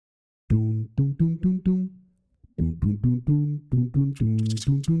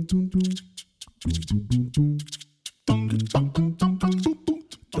Hey,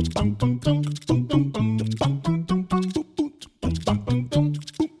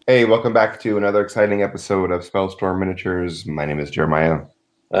 welcome back to another exciting episode of Spellstorm Miniatures. My name is Jeremiah.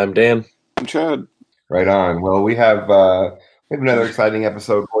 I'm Dan. I'm Chad. Right on. Well, we have another exciting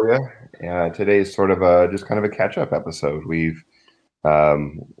episode for you. Today's sort of just kind of a catch-up episode. We've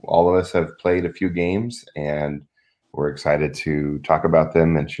all of us have played a few games, and we're excited to talk about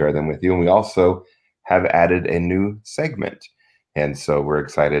them and share them with you. And we also have added a new segment, and so we're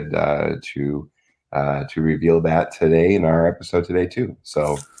excited to reveal that today in our episode today too.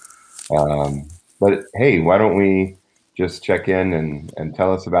 So, but hey, why don't we just check in and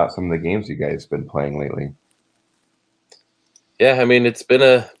tell us about some of the games you guys have been playing lately? Yeah, I mean, it's been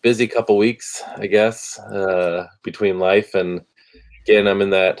a busy couple weeks, I guess, between life and again, I'm in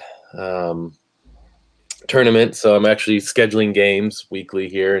that tournament, so I'm actually scheduling games weekly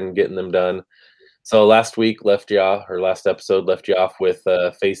here and getting them done. So last episode left you off with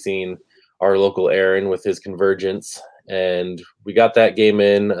facing our local Aaron with his Convergence, and we got that game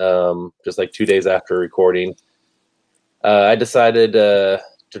in just like 2 days after recording. I decided to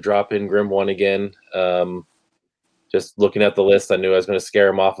drop in Grim 1 again. Just looking at the list, I knew I was going to scare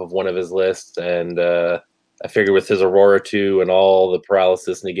him off of one of his lists, and I figured with his Aurora 2 and all the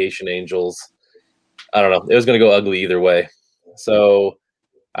paralysis negation angels, I don't know, it was going to go ugly either way. So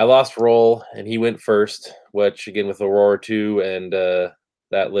I lost roll, and he went first, which again with Aurora 2 and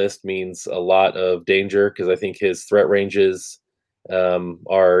that list means a lot of danger because I think his threat ranges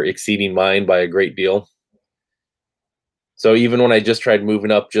are exceeding mine by a great deal. So even when I just tried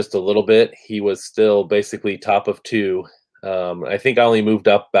moving up just a little bit, he was still basically top of 2. I think I only moved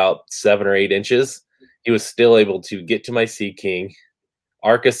up about 7 or 8 inches. He was still able to get to my Sea King,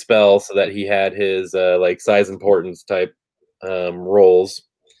 arc a spell so that he had his like size importance type rolls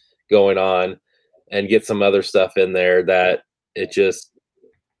going on, and get some other stuff in there that it just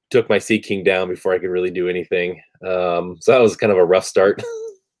took my Sea King down before I could really do anything. So that was kind of a rough start.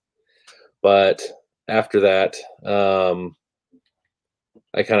 But after that,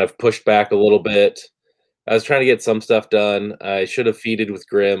 I kind of pushed back a little bit. I was trying to get some stuff done. I should have feeded with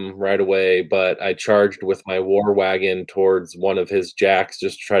Grim right away, but I charged with my War Wagon towards one of his jacks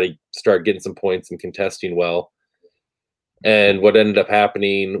just to try to start getting some points and contesting well. And what ended up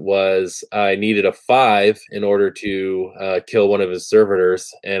happening was I needed a 5 in order to kill one of his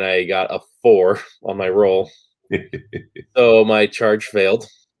servitors, and I got a 4 on my roll. So my charge failed,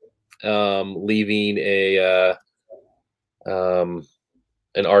 leaving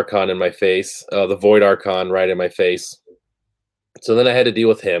an Archon in my face, the Void Archon right in my face. So then I had to deal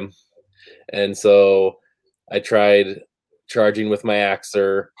with him. And so I tried charging with my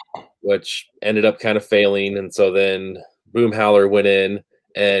Axer, which ended up kind of failing. And so then Boom Howler went in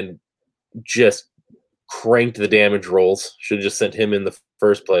and just cranked the damage rolls. Should have just sent him in the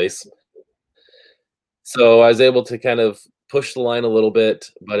first place. So I was able to kind of push the line a little bit,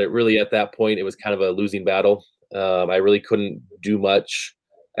 but it really at that point, it was kind of a losing battle. I really couldn't do much.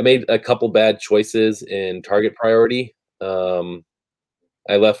 I made a couple bad choices in target priority.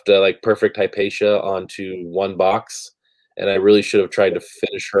 I left like Perfect Hypatia onto one box, and I really should have tried to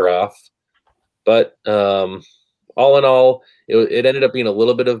finish her off. But all in all, it ended up being a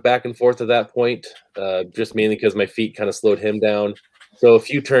little bit of back and forth at that point, just mainly because my feet kind of slowed him down. So a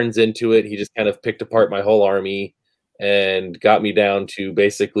few turns into it, he just kind of picked apart my whole army and got me down to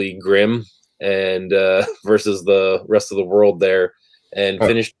basically Grim and versus the rest of the world there, and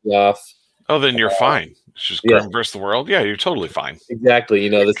finished me off. Oh, then you're fine. It's just Grim versus the world. Yeah, you're totally fine. Exactly. You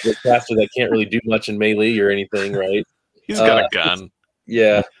know, this caster that can't really do much in melee or anything, right? He's got a gun.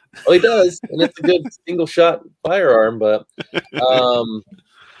 Yeah. Well, he does, and it's a good single shot firearm. But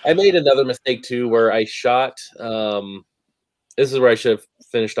I made another mistake too, where I shot. This is where I should have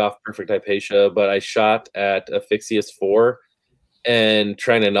finished off Perfect Hypatia, but I shot at Aphyxius 4 and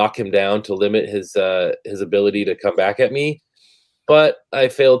trying to knock him down to limit his ability to come back at me. But I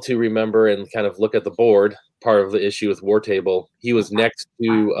failed to remember and kind of look at the board. Part of the issue with War Table, he was next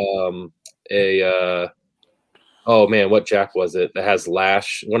to oh man, what jack was it that has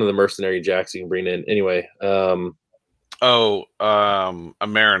Lash? One of the mercenary jacks you can bring in. Anyway, a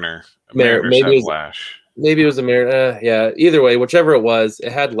Mariner. Maybe it was Lash. Maybe it was a Mariner. Yeah. Either way, whichever it was,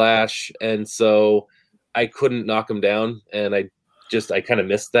 it had Lash, and so I couldn't knock him down, and I kind of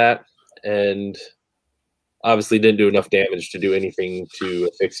missed that, and obviously didn't do enough damage to do anything to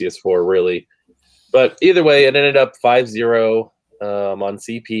Aphyxius 4 really. But either way, it ended up 5-0 on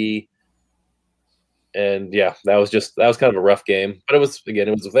CP. And yeah, that was kind of a rough game. But it was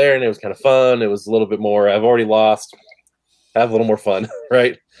there, and it was kind of fun. It was a little bit more. I've already lost. have a little more fun,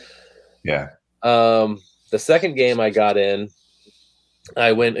 right? Yeah. The second game I got in,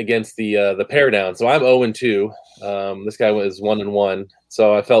 I went against the pair down. So I'm 0-2. This guy was 1-1.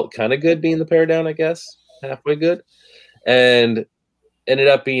 So I felt kind of good being the pair down, I guess, halfway good. And ended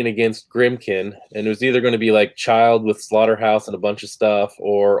up being against Grimkin, and it was either going to be like Child with Slaughterhouse and a bunch of stuff,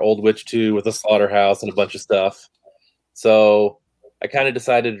 or Old Witch 2 with a Slaughterhouse and a bunch of stuff. So I kind of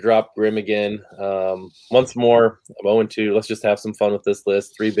decided to drop Grim again. Once more, I'm 0-2. Let's just have some fun with this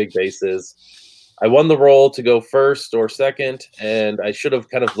list. 3 big bases. I won the roll to go first or second, and I should have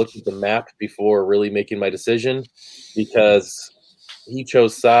kind of looked at the map before really making my decision, because he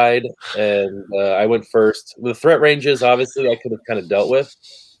chose side, and I went first. The threat ranges, obviously, I could have kind of dealt with.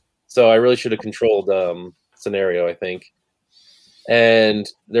 So I really should have controlled scenario, I think. And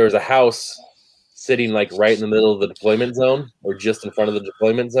there was a house sitting like right in the middle of the deployment zone, or just in front of the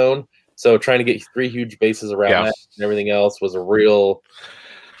deployment zone. So trying to get 3 huge bases around that and everything else was a real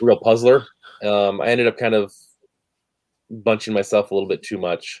puzzler. I ended up kind of bunching myself a little bit too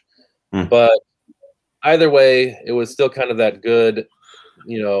much. But either way, it was still kind of that good,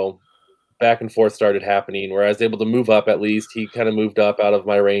 back and forth started happening where I was able to move up at least. He kind of moved up out of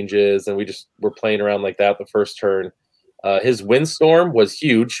my ranges, and we just were playing around like that the first turn. His windstorm was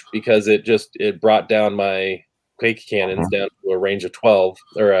huge because it brought down my quake cannons down to a range of 12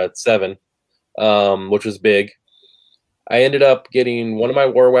 or 7, which was big. I ended up getting one of my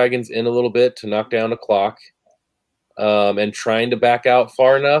war wagons in a little bit to knock down a clock, and trying to back out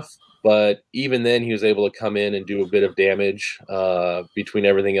far enough. But even then, he was able to come in and do a bit of damage between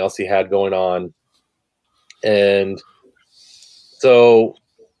everything else he had going on. And so,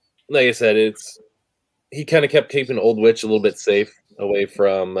 like I said, he kind of kept keeping Old Witch a little bit safe away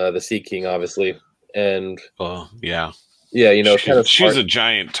from the Sea King, obviously. And yeah, she's a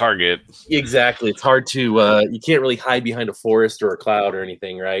giant target. Exactly. It's hard to you can't really hide behind a forest or a cloud or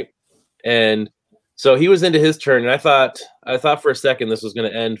anything, right? And so he was into his turn, and I thought for a second this was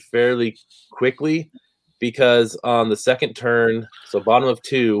going to end fairly quickly, because on the second turn, so bottom of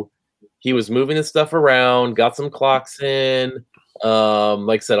 2, he was moving his stuff around, got some clocks in,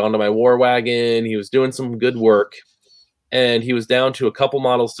 like I said, onto my war wagon. He was doing some good work, and he was down to a couple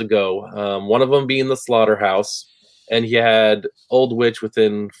models to go. One of them being the Slaughterhouse, and he had Old Witch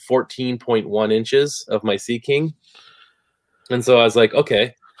within 14.1 inches of my Sea King. And so I was like,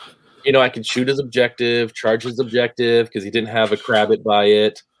 okay, I could shoot his objective, charge his objective, because he didn't have a Crabbit by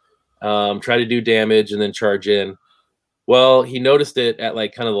it, try to do damage, and then charge in. Well, he noticed it at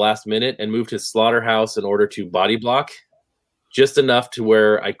like kind of the last minute and moved his Slaughterhouse in order to body block just enough to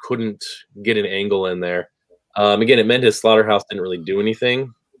where I couldn't get an angle in there. Again, it meant his Slaughterhouse didn't really do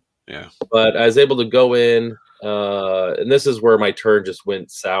anything. Yeah. But I was able to go in, and this is where my turn just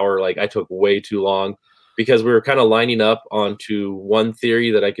went sour. Like, I took way too long, because we were kind of lining up onto one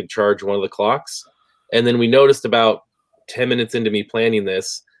theory that I could charge one of the clocks. And then we noticed about 10 minutes into me planning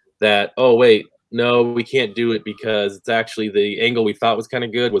this that, oh, wait, no, we can't do it, because it's actually the angle we thought was kind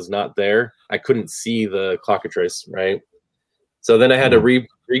of good was not there. I couldn't see the clockatrice, right? So then I had to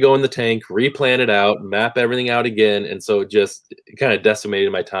re-go in the tank, replan it out, map everything out again. And so it kind of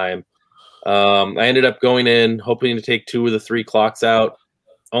decimated my time. I ended up going in, hoping to take 2 of the 3 clocks out.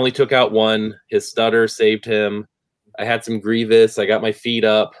 Only took out 1. His stutter saved him. I had some Grievous. I got my feet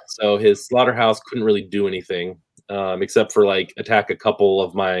up. So his Slaughterhouse couldn't really do anything, except for like attack a couple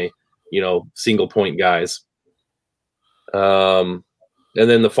of my, single point guys. And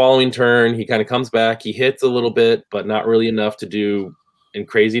then the following turn, he kind of comes back. He hits a little bit, but not really enough to do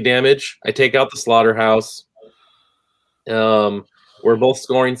crazy damage. I take out the Slaughterhouse. We're both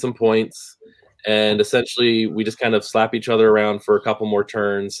scoring some points. And essentially, we just kind of slap each other around for a couple more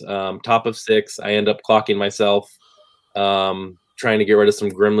turns. Top of 6, I end up clocking myself, trying to get rid of some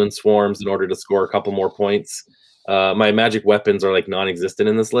Gremlin Swarms in order to score a couple more points. My magic weapons are like non-existent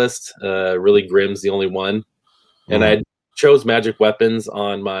in this list. Really, Grim's the only one. And I chose magic weapons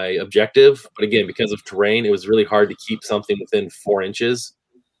on my objective. But again, because of terrain, it was really hard to keep something within 4 inches.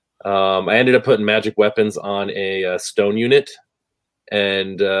 I ended up putting magic weapons on a stone unit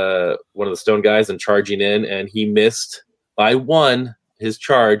and one of the stone guys, and charging in, and he missed by 1 his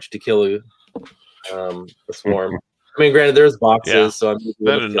charge to kill a swarm. I mean, granted, there's boxes, so I'm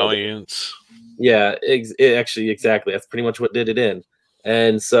that annoyance. Yeah, exactly. That's pretty much what did it in.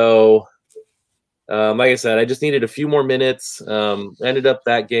 And so, like I said, I just needed a few more minutes. Ended up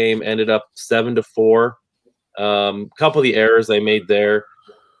 7-4. Couple of the errors I made there.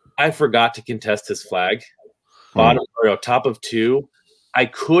 I forgot to contest his flag. Top of 2. I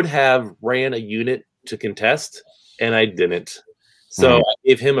could have ran a unit to contest, and I didn't. So I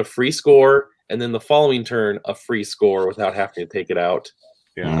gave him a free score, and then the following turn a free score without having to take it out.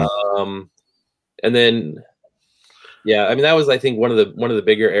 Yeah. And then, yeah, I mean, that was, I think, one of the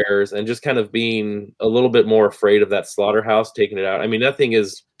bigger errors, and just kind of being a little bit more afraid of that slaughterhouse taking it out. I mean, that thing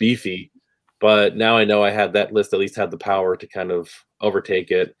is beefy, but now I know I had that list at least had the power to kind of overtake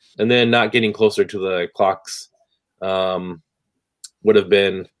it, and then not getting closer to the clocks would have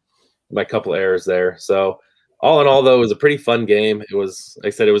been my couple errors there. So all in all, though, it was a pretty fun game. It was,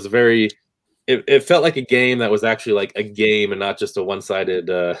 like I said, it was it felt like a game that was actually like a game and not just a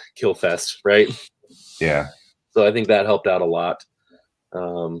one-sided kill fest, right? Yeah. So I think that helped out a lot.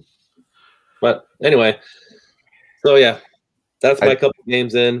 But anyway, so yeah, that's my couple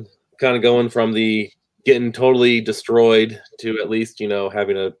games in, kind of going from the getting totally destroyed to at least,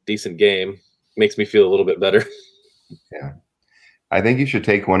 having a decent game. Makes me feel a little bit better. Yeah. I think you should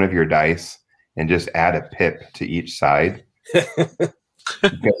take one of your dice and just add a pip to each side.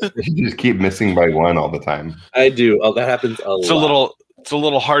 You just keep missing by one all the time. I do. Oh, that happens a lot. It's a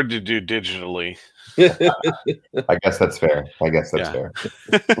little hard to do digitally. I guess that's fair. Fair.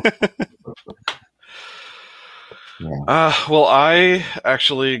 Yeah. Well, I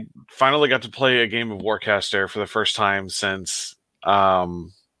actually finally got to play a game of Warcaster for the first time since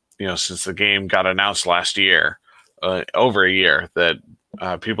since the game got announced last year, over a year that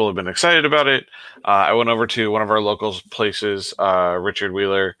people have been excited about it. I went over to one of our local places, Richard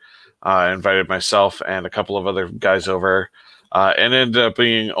Wheeler, invited myself and a couple of other guys over, and ended up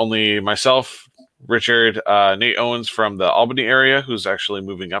being only myself, Richard, Nate Owens from the Albany area, who's actually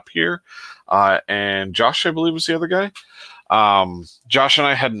moving up here, and Josh, I believe, was the other guy. Josh and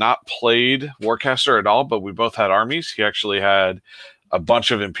I had not played Warcaster at all, but we both had armies. He actually had a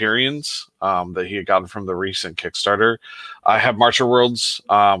bunch of Empyreans that he had gotten from the recent Kickstarter. I have Marcher Worlds,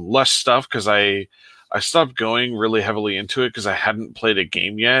 less stuff because I stopped going really heavily into it because I hadn't played a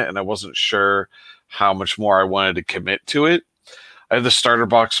game yet, and I wasn't sure how much more I wanted to commit to it. I have the starter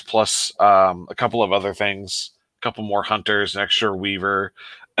box plus a couple of other things, a couple more hunters, an extra weaver,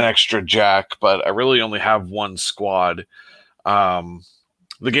 an extra jack, but I really only have one squad.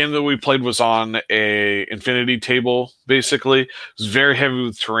 The game that we played was on a infinity table, basically. It was very heavy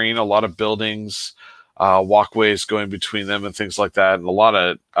with terrain, a lot of buildings, walkways going between them and things like that, and a lot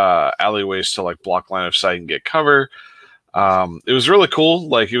of alleyways to like block line of sight and get cover. It was really cool.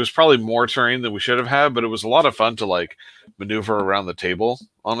 Like, it was probably more terrain than we should have had, but it was a lot of fun to like maneuver around the table,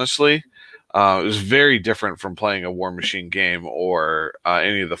 honestly. It was very different from playing a War Machine game or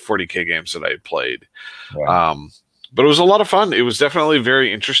any of the 40K games that I had played. Yeah. But it was a lot of fun. It was definitely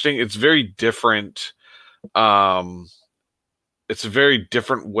very interesting. It's very different. It's a very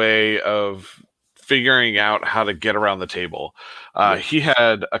different way of figuring out how to get around the table. He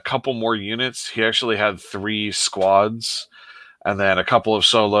had a couple more units. He actually had 3 squads and then a couple of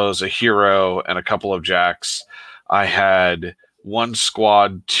solos, a hero, and a couple of jacks. I had 1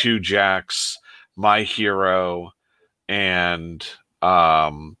 squad, 2 jacks, my hero, and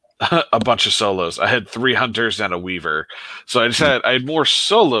a bunch of solos. I had 3 hunters and a weaver. So I had more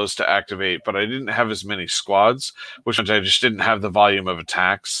solos to activate, but I didn't have as many squads, which meant I just didn't have the volume of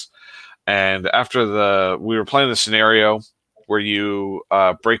attacks. And after we were playing the scenario where you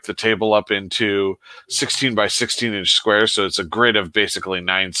break the table up into 16 by 16 inch squares. So it's a grid of basically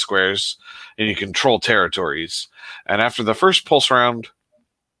 9 squares, and you control territories. And after the first pulse round,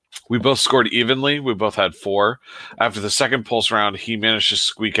 we both scored evenly. We both had 4. After the second pulse round, he managed to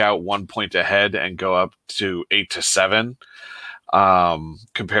squeak out 1 point ahead and go up to 8-7,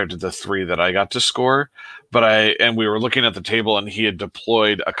 compared to the 3 that I got to score. But we were looking at the table, and he had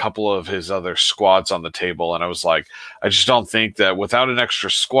deployed a couple of his other squads on the table. And I was like, I just don't think that without an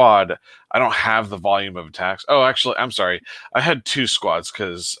extra squad, I don't have the volume of attacks. Oh, actually, I'm sorry. I had 2 squads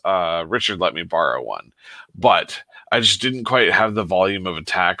because Richard let me borrow one. But I just didn't quite have the volume of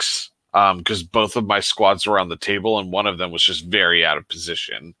attacks because both of my squads were on the table, and one of them was just very out of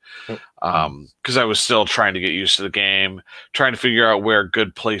position. Because I was still trying to get used to the game, trying to figure out where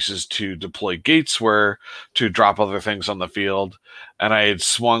good places to deploy gates were to drop other things on the field. And I had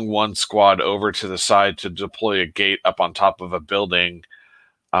swung 1 squad over to the side to deploy a gate up on top of a building,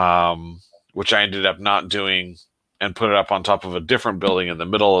 which I ended up not doing, and put it up on top of a different building in the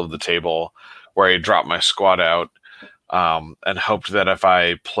middle of the table where I dropped my squad out. And hoped that if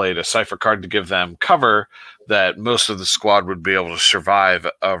I played a cipher card to give them cover, that most of the squad would be able to survive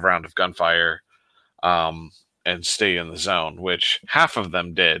a round of gunfire and stay in the zone, which half of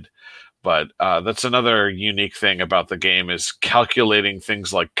them did. But that's another unique thing about the game, is calculating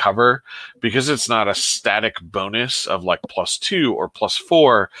things like cover, because it's not a static bonus of like +2 or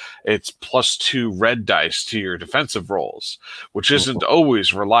 +4. It's +2 red dice to your defensive rolls, which isn't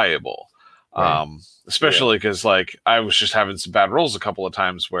always reliable. Right. Especially because like I was just having some bad rolls a couple of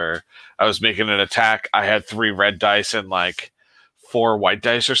times where I was making an attack. I had 3 red dice and like 4 white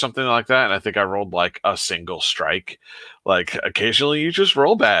dice or something like that, and I think I rolled like a single strike. Like occasionally you just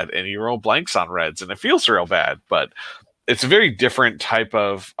roll bad and you roll blanks on reds and it feels real bad, but it's a very different type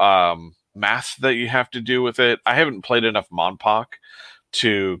of math that you have to do with it. I haven't played enough Monpok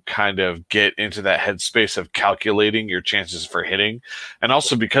to kind of get into that headspace of calculating your chances for hitting. And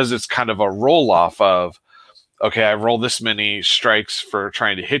also because it's kind of a roll off of, okay, I roll this many strikes for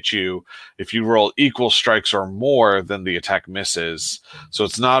trying to hit you. If you roll equal strikes or more, then the attack misses. So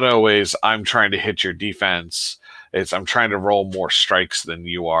it's not always I'm trying to hit your defense. It's I'm trying to roll more strikes than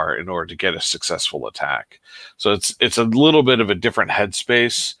you are in order to get a successful attack. So it's a little bit of a different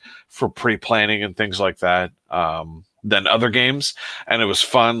headspace for pre-planning and things like that. Than other games, and it was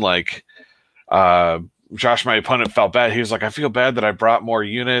fun. Like Josh, my opponent, felt bad. He was like, I feel bad that I brought more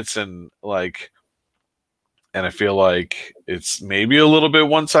units, and I feel like it's maybe a little bit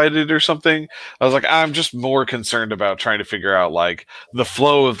one-sided or something. I was like, I'm just more concerned about trying to figure out like the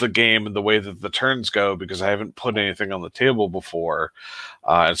flow of the game and the way that the turns go, because I haven't put anything on the table before.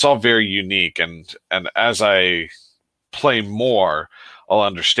 It's all very unique, and as I play more, I'll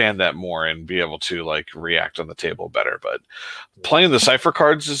understand that more and be able to like react on the table better. But playing the cipher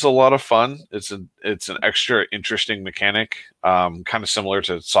cards is a lot of fun. It's an extra interesting mechanic, kind of similar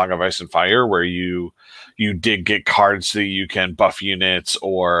to Song of Ice and Fire, where you did get cards that you can buff units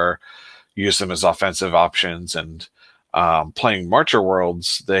or use them as offensive options. And playing Marcher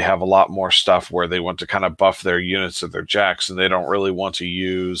Worlds, they have a lot more stuff where they want to kind of buff their units of their jacks, and they don't really want to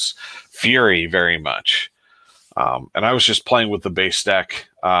use Fury very much. And I was just playing with the base deck.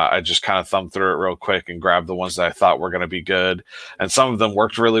 I just kind of thumbed through it real quick and grabbed the ones that I thought were going to be good. And some of them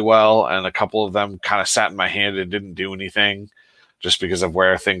worked really well, and a couple of them kind of sat in my hand and didn't do anything just because of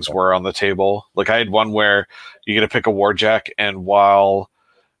where things were on the table. Like I had one where you get to pick a Warjack, and while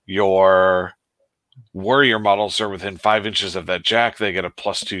your warrior models are within 5 inches of that jack, they get a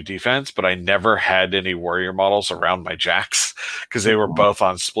 +2 defense, but I never had any warrior models around my jacks because they were both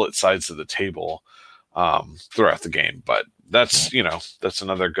on split sides of the table throughout the game. But that's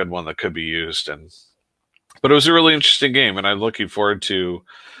another good one that could be used. But it was a really interesting game, and I'm looking forward to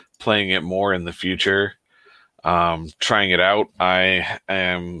playing it more in the future, trying it out. I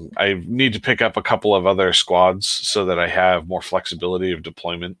need to pick up a couple of other squads so that I have more flexibility of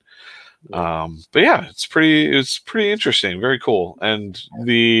deployment. But yeah, it's pretty interesting, very cool. And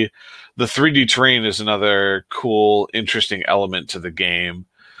the 3D terrain is another cool, interesting element to the game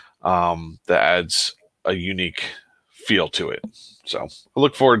that adds a unique feel to it. So I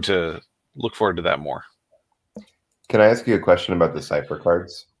look forward to that more. Can I ask you a question about the cipher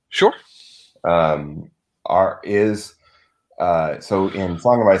cards? Sure. So in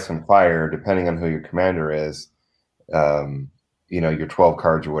Song of Ice and Fire, depending on who your commander is, your 12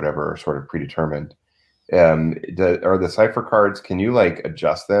 cards or whatever are sort of predetermined. Are the cipher cards, can you like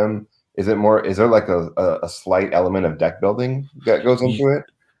adjust them? Is there like a slight element of deck building that goes into it?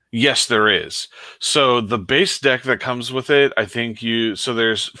 Yes, there is. So the base deck that comes with it, I think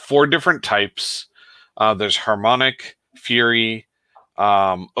there's 4 different types. There's Harmonic, Fury,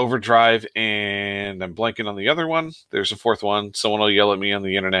 Overdrive, and I'm blanking on the other one. There's a 4th one. Someone will yell at me on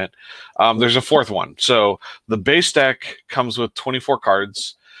the internet. There's a 4th one. So the base deck comes with 24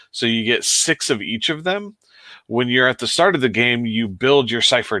 cards. So you get 6 of each of them. When you're at the start of the game, you build your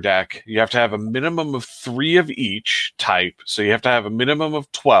cipher deck. You have to have a minimum of 3 of each type. So you have to have a minimum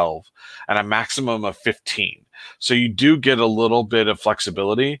of 12 and a maximum of 15. So you do get a little bit of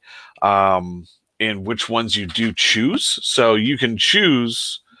flexibility in which ones you do choose. So you can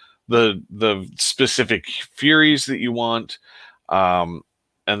choose the specific Furies that you want,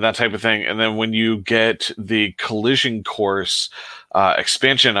 and that type of thing. And then when you get the Collision Course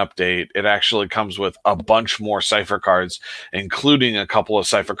expansion update, it actually comes with a bunch more cipher cards, including a couple of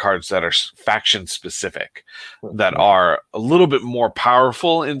cipher cards that are faction specific, that are a little bit more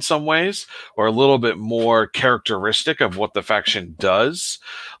powerful in some ways, or a little bit more characteristic of what the faction does.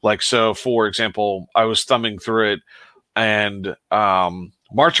 Like, so for example, I was thumbing through it, and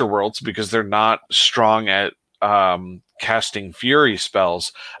Marcher Worlds, because they're not strong at casting Fury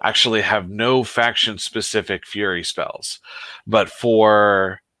spells, actually have no faction specific Fury spells. But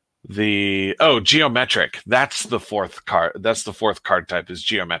for the Geometric, that's the 4th card. That's the 4th card type, is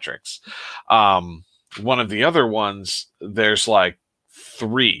Geometrics. One of the other ones, there's like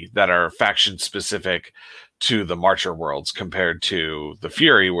 3 that are faction specific to the Marcher Worlds compared to the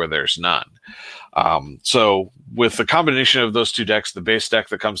Fury, where there's none. So with the combination of those two decks, the base deck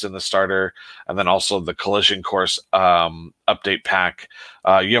that comes in the starter, and then also the Collision Course update pack,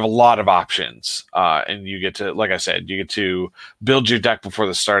 you have a lot of options. And you get to, like I said, you get to build your deck before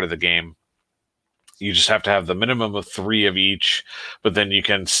the start of the game. You just have to have the minimum of 3 of each, but then you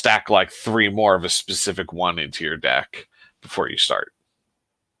can stack like 3 more of a specific one into your deck before you start.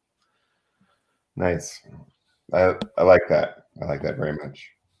 Nice. I like that. I like that very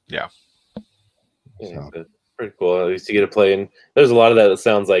much. Yeah. So. Pretty cool. At least you get to play. And there's a lot of that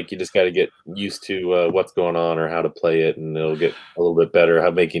sounds like you just got to get used to what's going on or how to play it, and it'll get a little bit better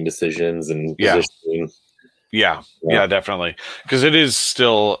how making decisions and positioning. Yeah, definitely. Because it is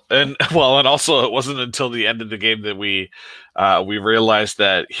still, and also it wasn't until the end of the game that we realized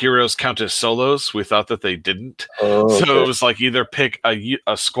that heroes count as solos. We thought that they didn't. So it was like either pick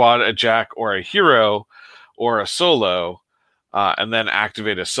a squad, a jack, or a hero, or a solo, and then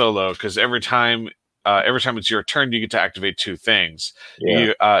activate a solo. Because every time it's your turn, you get to activate 2 things.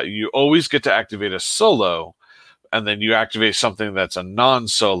 Yeah. You always get to activate a solo, and then you activate something that's a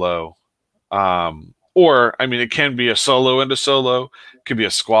non-solo. Or, I mean, it can be a solo and a solo. It could be a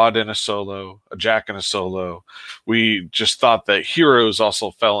squad and a solo, a jack and a solo. We just thought that heroes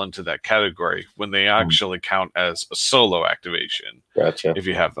also fell into that category when they actually count as a solo activation. Gotcha. If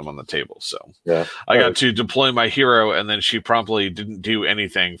you have them on the table. So yeah, I got to deploy my hero, and then she promptly didn't do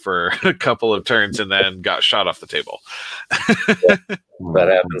anything for a couple of turns and then got shot off the table. That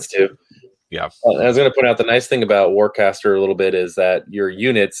happens too. Yeah. I was going to point out the nice thing about Warcaster a little bit is that your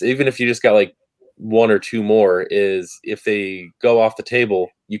units, even if you just got like 1 or 2 more, is if they go off the table,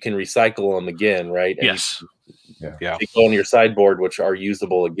 you can recycle them again, right? And yes. They go on your sideboard, which are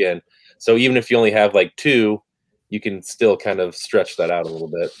usable again. So even if you only have like 2, you can still kind of stretch that out a little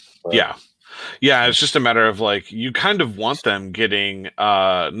bit. Yeah, it's just a matter of like you kind of want them getting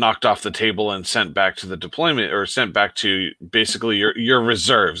knocked off the table and sent back to the deployment, or sent back to basically your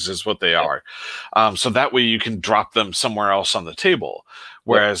reserves is what they are. So that way you can drop them somewhere else on the table.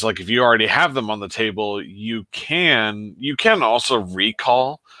 Whereas like if you already have them on the table, you can also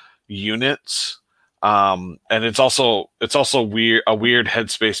recall units. And it's also a weird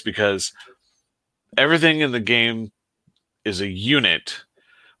headspace because everything in the game is a unit,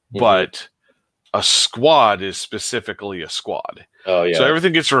 but a squad is specifically a squad. Oh yeah. So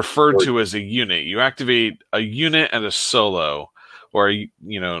everything gets referred to as a unit. You activate a unit and a solo, or 2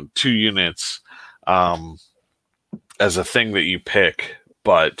 units as a thing that you pick.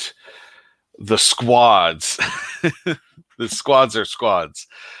 But the squads, the squads are squads,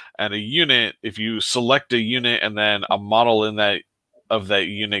 and a unit. If you select a unit and then a model in that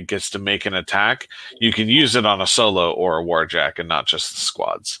unit gets to make an attack, you can use it on a solo or a warjack and not just the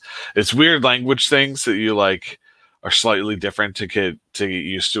squads. It's weird language things that you like are slightly different to get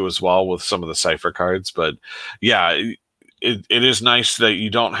used to as well with some of the cipher cards. But yeah, it is nice that you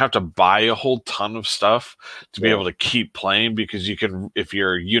don't have to buy a whole ton of stuff to be able to keep playing, because you can, if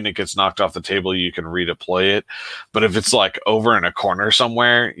your unit gets knocked off the table, you can redeploy it. But if it's like over in a corner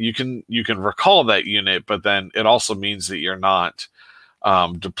somewhere, you can recall that unit, but then it also means that you're not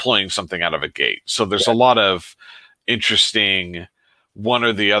deploying something out of a gate. So there's a lot of interesting one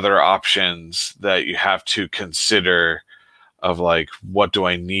or the other options that you have to consider of like, what do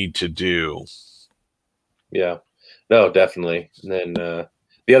I need to do? Yeah, no, definitely. And then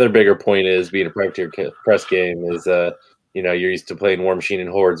the other bigger point is being a Privateer Press game is, you're used to playing War Machine and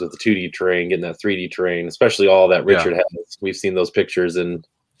Hordes with the 2D terrain, getting that 3D terrain, especially all that Richard has. We've seen those pictures in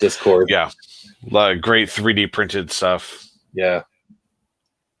Discord. Yeah, a lot of great 3D printed stuff. Yeah.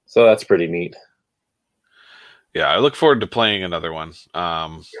 So that's pretty neat. Yeah, I look forward to playing another one.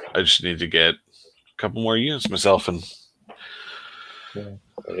 I just need to get a couple more units myself. And there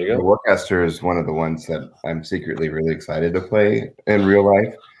you go. Warcaster is one of the ones that I'm secretly really excited to play in real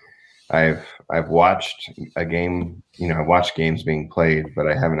life. I've watched a game, I've watched games being played, but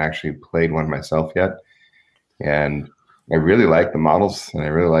I haven't actually played one myself yet. And I really like the models, and I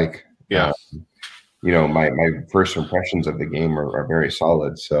really like my first impressions of the game are very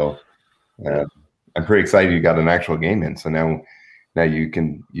solid. So I'm pretty excited you got an actual game in. So now you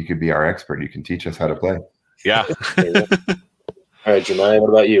could be our expert. You can teach us how to play. Yeah. All right, Jemai, what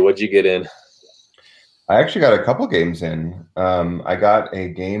about you? What'd you get in? I actually got a couple games in. I got a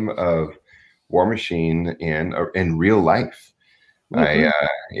game of War Machine in real life. Mm-hmm.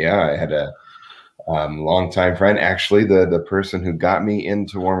 I had a longtime friend. Actually, the person who got me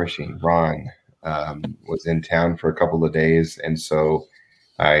into War Machine, Ron, was in town for a couple of days, and so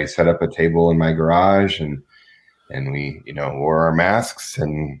I set up a table in my garage, and we wore our masks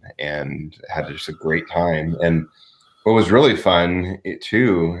and had just a great time. And what was really fun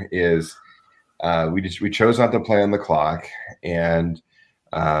too is we chose not to play on the clock, and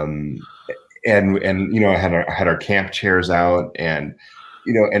I had our camp chairs out, and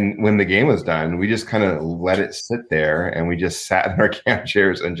and when the game was done, we just kind of let it sit there, and we just sat in our camp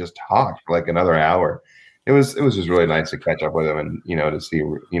chairs and just talked for like another hour. It was just really nice to catch up with him, and to see a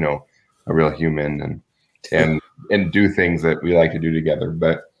real human, and do things that we like to do together.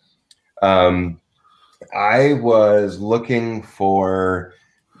 But I was looking for.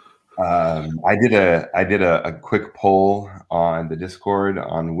 I did a quick poll on the Discord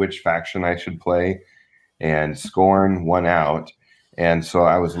on which faction I should play, and Scorn won out. And so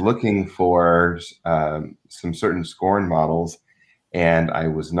I was looking for some certain Scorn models, and I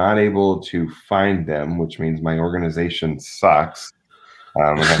was not able to find them, which means my organization sucks.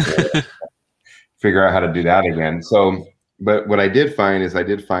 I have to figure out how to do that again. So, but what I did find is I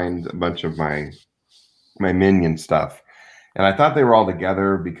did find a bunch of my minion stuff. And I thought they were all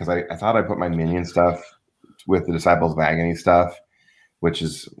together because I thought I put my minion stuff with the Disciples of Agony stuff, which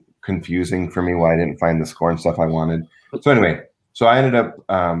is confusing for me why I didn't find the Scorn stuff I wanted. So anyway, so I ended up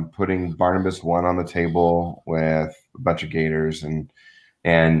putting Barnabas 1 on the table with a bunch of Gators, and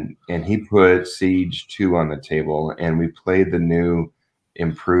he put Siege 2 on the table, and we played the new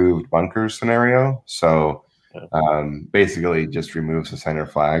improved bunkers scenario. So basically just removes the center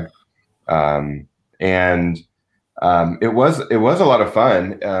flag. It was a lot of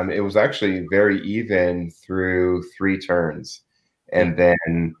fun. It was actually very even through 3 turns, and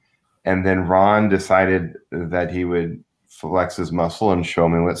then Ron decided that he would flex his muscle and show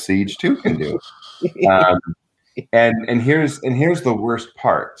me what Siege 2 can do. And here's the worst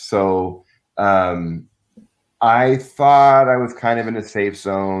part. So I thought I was kind of in a safe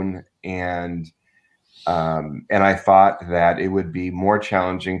zone, and I thought that it would be more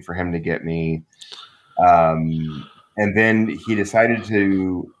challenging for him to get me. And then he decided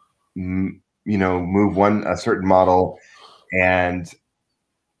to, move a certain model, and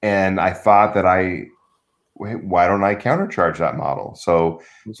I thought that why don't I countercharge that model? So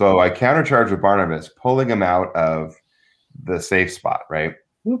I countercharged with Barnabas, pulling him out of the safe spot, right?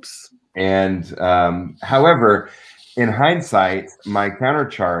 Oops. And however, in hindsight, my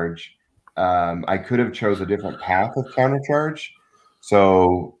countercharge, I could have chose a different path of countercharge.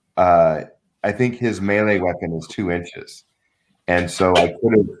 So I think his melee weapon is 2 inches. And so I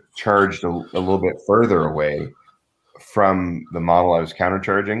could have charged a little bit further away from the model I was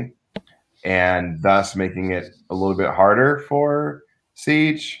countercharging, and thus making it a little bit harder for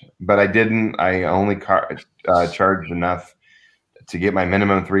Siege. But I didn't. I only charged enough to get my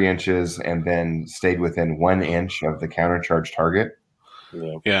minimum 3 inches, and then stayed within 1 inch of the countercharge target.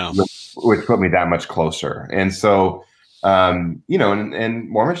 Yeah. Which put me that much closer. And so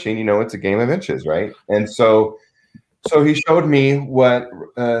and War Machine, it's a game of inches, right? And so he showed me what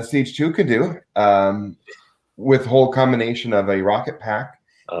Siege 2 could do with whole combination of a rocket pack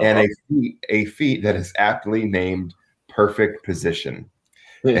and a feat that is aptly named Perfect Position.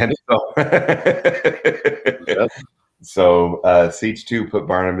 And so Siege 2 put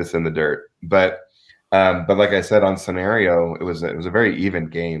Barnabas in the dirt. But like I said, on scenario, it was a very even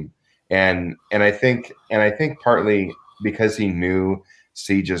game. And I think partly because he knew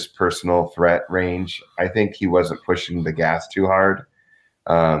Siege's personal threat range, I think he wasn't pushing the gas too hard.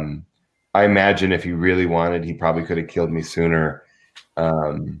 I imagine if he really wanted, he probably could have killed me sooner,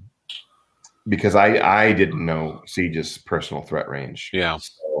 because I didn't know Siege's personal threat range. Yeah.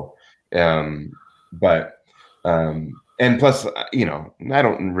 So, and plus, I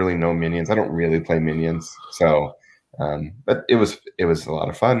don't really know minions. I don't really play minions. So, but it was a lot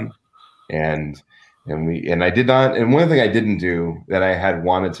of fun, and I did not. And one thing I didn't do that I had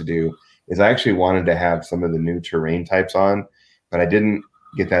wanted to do is I actually wanted to have some of the new terrain types on, but I didn't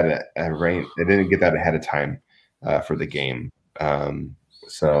get that at range. I didn't get that ahead of time for the game.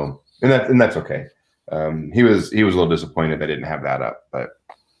 So that's okay. He was a little disappointed I didn't have that up, but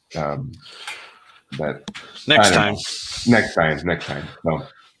next time. So,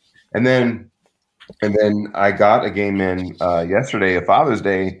 and then I got a game in yesterday, a Father's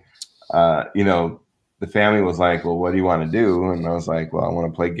Day. The family was like, well, what do you want to do? And I was like, well, I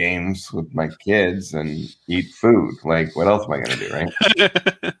want to play games with my kids and eat food. Like, what else am I going to do, right?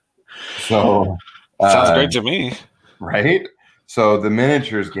 So sounds great to me. Right? So the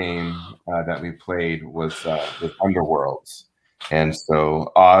miniatures game that we played was Underworlds. And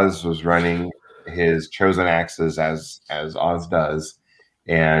so Oz was running his chosen axes as Oz does.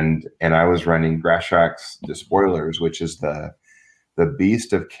 And I was running Grashrax Despoilers, which is the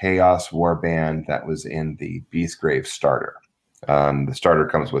Beast of Chaos warband that was in the Beastgrave starter. The starter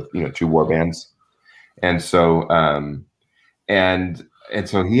comes with 2 warbands, and so and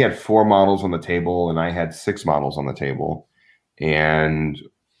so he had 4 models on the table, and I had 6 models on the table. And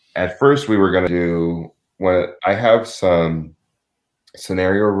at first, we were going to do what I have some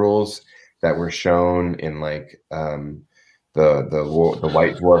scenario rules that were shown in like the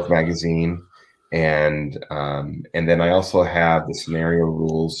White Dwarf magazine, and then I also have the scenario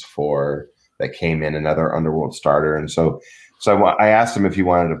rules for that came in another Underworld starter, and so I asked him if he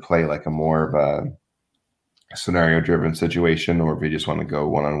wanted to play like a more of a scenario driven situation, or if we just want to go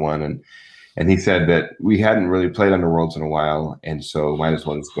one-on-one, and he said that we hadn't really played Underworlds in a while, and so might as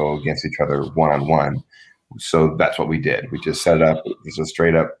well just go against each other one-on-one. So that's what we did. We just set it up. It was a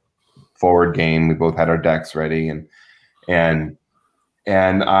straight up forward game. We both had our decks ready, and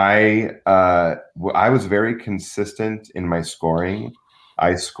I was very consistent in my scoring.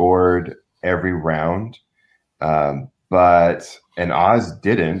 I scored every round, but Oz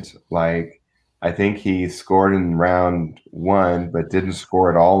didn't. Like, I think he scored in round 1, but didn't score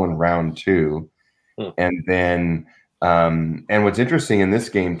at all in round 2. And then, and what's interesting in this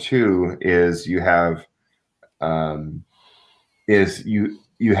game too is you have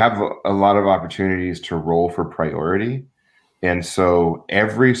you have a lot of opportunities to roll for priority. And so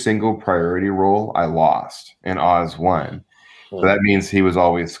every single priority roll I lost, and Oz won. So that means he was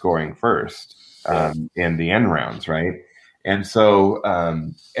always scoring first in the end rounds, right? And so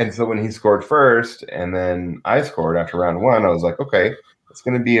when he scored first, and then I scored after round 1, I was like, okay, it's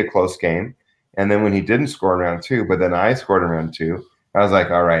going to be a close game. And then when he didn't score in round 2, but then I scored in round 2, I was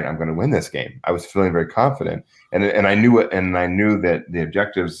like, all right, I'm going to win this game. I was feeling very confident, and I knew it, and I knew that the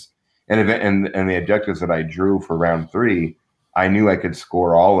objectives and the objectives that I drew for round 3, I knew I could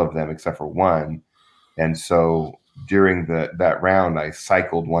score all of them except for 1. And so during that round, I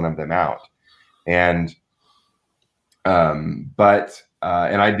cycled one of them out, and I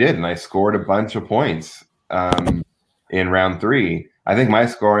did, and I scored a bunch of points in round 3. I think my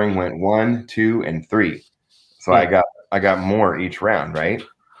scoring went 1, 2, and 3. So I got more each round, right?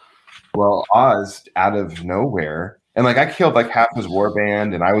 Well, Oz, out of nowhere, and like I killed like half his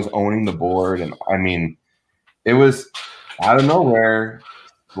warband, and I was owning the board, and I mean, it was out of nowhere.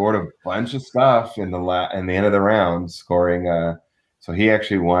 Scored a bunch of stuff in the end of the round, scoring. So he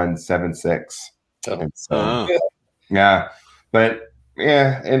actually won 7-6. Yeah, but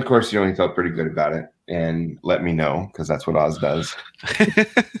yeah, and of course, he felt pretty good about it and let me know, because that's what Oz does.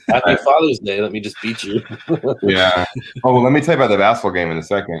 Happy Father's Day. Let me just beat you. Yeah. Oh, well, let me tell you about the Vassal game in a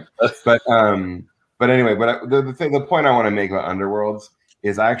second. But anyway, the point I want to make about Underworlds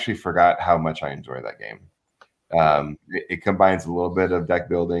is I actually forgot how much I enjoy that game. It combines a little bit of deck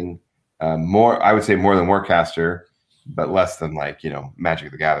building, more, I would say, more than Warcaster, but less than like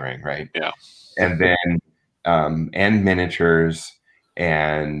Magic the Gathering, right? Yeah. And then and miniatures,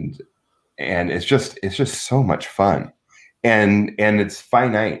 and it's just so much fun, and it's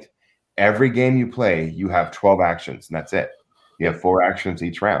finite. Every game you play, you have 12 actions, and that's it. You have 4 actions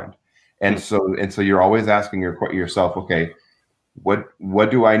each round, and so you're always asking yourself, okay,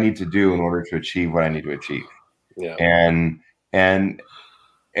 what do I need to do in order to achieve what I need to achieve? Yeah. And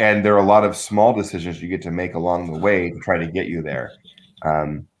there are a lot of small decisions you get to make along the way to try to get you there.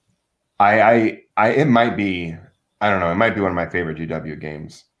 It might be, I don't know, it might be one of my favorite GW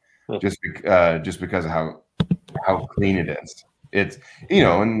games, just because of how clean it is. It's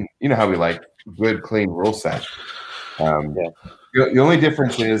and how we like good, clean rule set. The only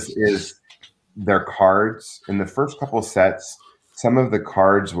difference is their cards. In the first couple of sets, some of the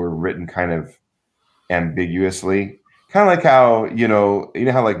cards were written kind of ambiguously, kind of like how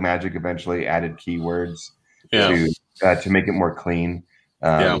how like Magic eventually added keywords to make it more clean.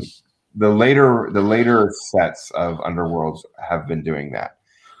 The later sets of Underworlds have been doing that,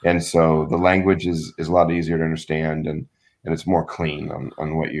 and so the language is a lot easier to understand, and it's more clean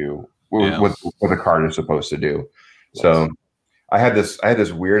on what the card is supposed to do. Yes. So I had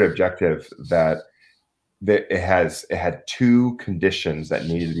this weird objective that it had 2 conditions that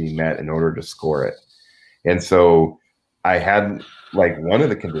needed to be met in order to score it, and so I had like one of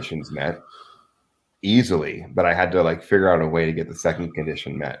the conditions met easily, but I had to like figure out a way to get the second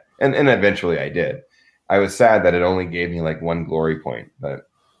condition met, and eventually I did. I was sad that it only gave me like 1 glory point, but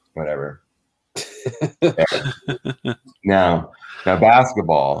whatever. Now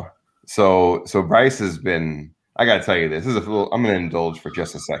basketball. So Bryce has been, I gotta tell you, this is I'm gonna indulge for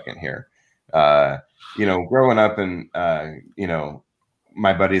just a second here. Growing up, and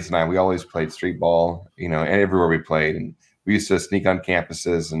my buddies and I, we always played street ball, and everywhere we played, and we used to sneak on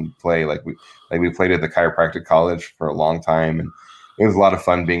campuses and play like we played at the chiropractic college for a long time, and it was a lot of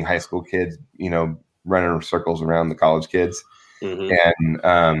fun being high school kids, running circles around the college kids. And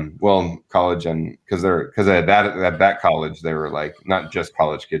college, and because at that college they were like not just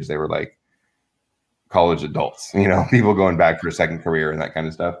college kids, they were like college adults, people going back for a second career and that kind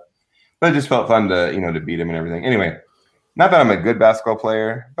of stuff. But it just felt fun to to beat him and everything. Anyway, not that I'm a good basketball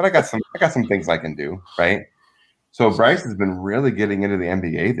player, but I got some things I can do, right? So Bryce has been really getting into the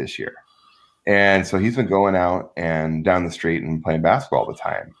NBA this year. And so he's been going out and down the street and playing basketball all the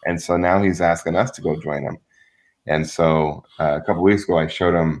time. And so now he's asking us to go join him. And so a couple of weeks ago, I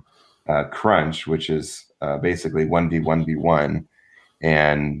showed him Crunch, which is basically 1v1v1.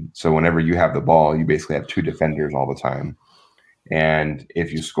 And so whenever you have the ball, you basically have two defenders all the time. And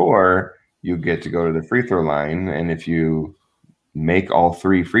if you score, you get to go to the free throw line. And if you make all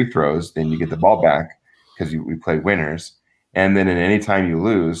 3 free throws, then you get the ball back because we play winners. And then any time you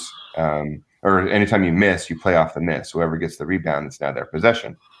lose, or anytime you miss, you play off the miss. Whoever gets the rebound, it's now their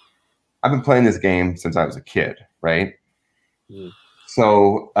possession. I've been playing this game since I was a kid, right? Mm.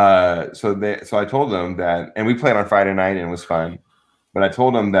 So I told them that, and we played on Friday night and it was fun. But I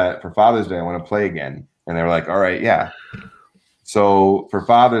told them that for Father's Day I want to play again, and they were like, "All right, yeah." So for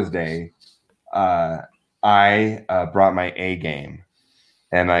Father's Day, I brought my A game,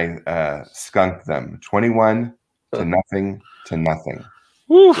 and I skunked them 21-0 to nothing.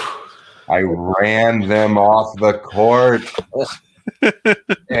 Woo. I ran them off the court,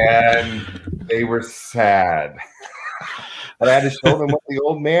 and they were sad. But I had to show them what the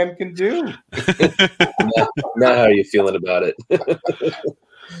old man can do. Now how are you feeling about it?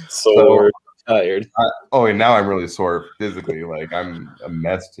 Sore, tired. And now I'm really sore physically. Like I'm a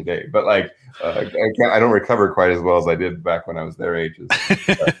mess today. But like I don't recover quite as well as I did back when I was their ages.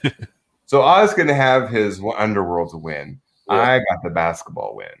 So Oz going to have his Underworld's win. Yeah. I got the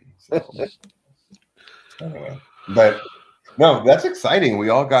basketball win. So. Anyway, but no, that's exciting. We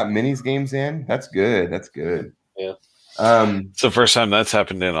all got minis games in. That's good. Yeah. It's the first time that's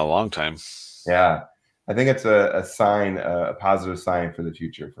happened in a long time. Yeah. I think it's a sign, a positive sign for the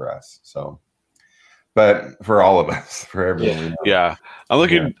future for us. So, but for all of us, for everyone. Yeah. I'm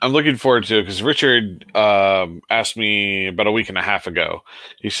looking forward to it because Richard asked me about a week and a half ago.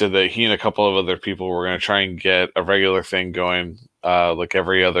 He said that he and a couple of other people were going to try and get a regular thing going, like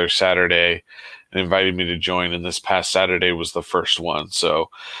every other Saturday, and invited me to join. And this past Saturday was the first one. So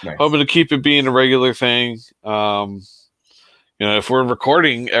nice. Hoping to keep it being a regular thing. If we're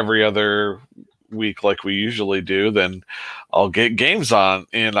recording every other week like we usually do, then I'll get games on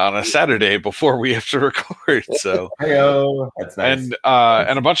a Saturday before we have to record. So that's nice. And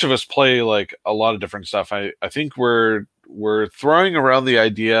a bunch of us play like a lot of different stuff. I think we're throwing around the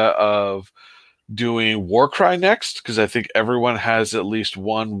idea of doing Warcry next because I think everyone has at least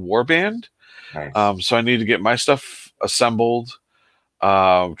one warband. Nice. So I need to get my stuff assembled.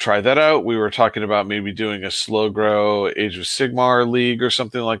 Try that out. We were talking about maybe doing a slow grow Age of Sigmar league or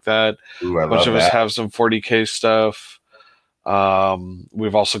something like that. Ooh, a bunch of us have some 40k stuff.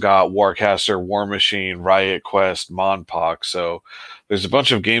 We've also got Warcaster, War Machine, Riot Quest, Monpok. So there's a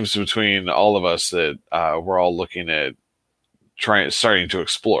bunch of games between all of us that we're all looking at starting to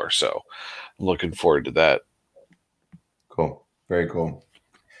explore. So I'm looking forward to that. Cool. Very cool.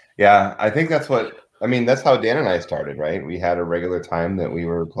 Yeah, I think that's how Dan and I started, right? We had a regular time that we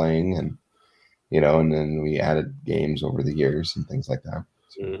were playing and then we added games over the years and things like that.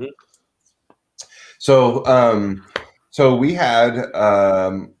 Mm-hmm. So we had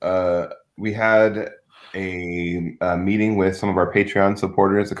a meeting with some of our Patreon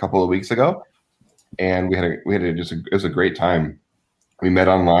supporters a couple of weeks ago, and it was a great time. We met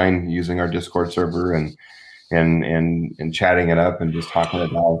online using our Discord server and chatting it up and just talking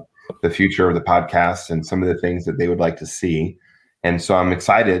about the future of the podcast and some of the things that they would like to see. And so I'm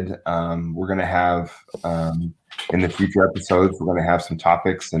excited. We're going to have in the future episodes, we're going to have some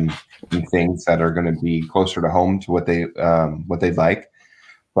topics and things that are going to be closer to home to what they'd like.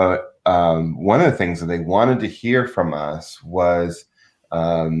 But one of the things that they wanted to hear from us was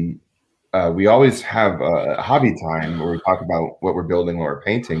we always have a hobby time where we talk about what we're building or we're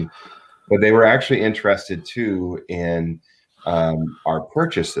painting, but they were actually interested too in our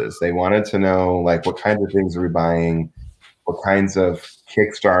purchases. They wanted to know like what kinds of things are we buying, what kinds of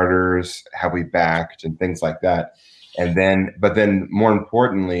Kickstarters have we backed and things like that. But then more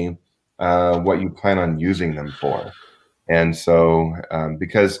importantly, what you plan on using them for. And so,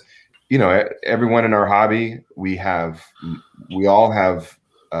 because, everyone in our hobby, we all have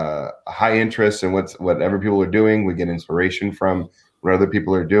a high interest in whatever people are doing. We get inspiration from what other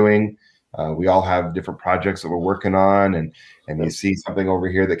people are doing. We all have different projects that we're working on, and you see something over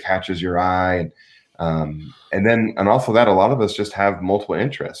here that catches your eye, and also that a lot of us just have multiple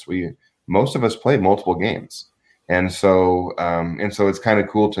interests. Most of us play multiple games, and so it's kind of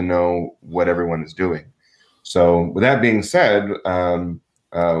cool to know what everyone is doing. So with that being said,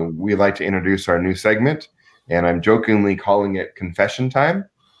 we'd like to introduce our new segment, and I'm jokingly calling it Confession Time.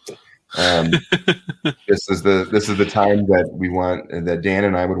 This is the time that Dan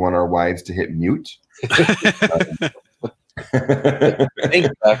and I would want our wives to hit mute. Thanks,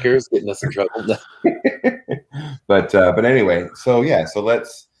 backers, getting us in trouble. But anyway, so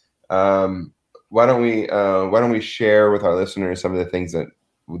let's why don't we share with our listeners some of the things that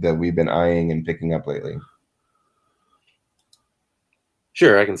we've been eyeing and picking up lately.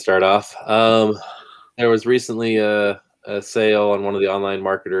 Sure, I can start off. There was recently a sale on one of the online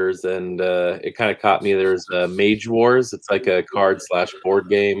marketers, and it kind of caught me. There's Mage Wars. It's like a card/board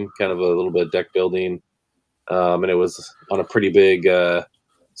game, kind of a little bit of deck building. And it was on a pretty big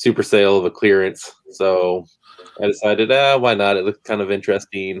super sale of a clearance. So I decided, why not? It looked kind of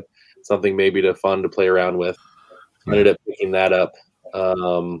interesting, something maybe fun to play around with. I ended up picking that up.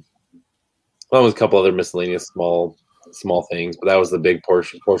 Along with a couple other miscellaneous small things, but that was the big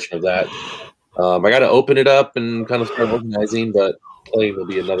portion of that. I got to open it up and kind of start organizing, but playing will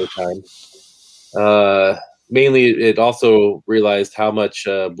be another time. Mainly, it also realized how much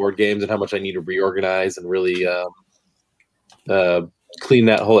board games and how much I need to reorganize and really clean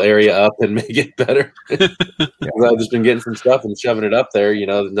that whole area up and make it better. I've just been getting some stuff and shoving it up there.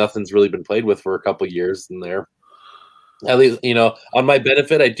 Nothing's really been played with for a couple years in there. At least, on my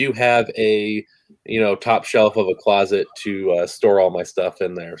benefit, I do have a top shelf of a closet to store all my stuff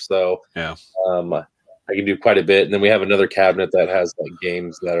in there. So yeah, I can do quite a bit. And then we have another cabinet that has like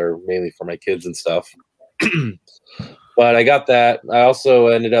games that are mainly for my kids and stuff. But I got that. I also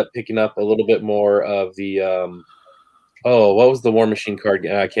ended up picking up a little bit more of the what was the War Machine card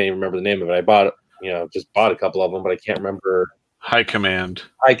game? I can't even remember the name of it. I bought just bought a couple of them, but I can't remember. High Command,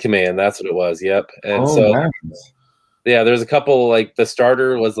 that's what it was. Yep. And nice. Yeah, there's a couple, like the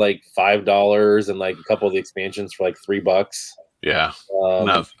starter was like $5 and like a couple of the expansions for like $3. Yeah.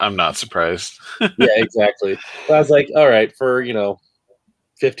 I'm not surprised. Yeah, exactly. So I was like, all right, for $15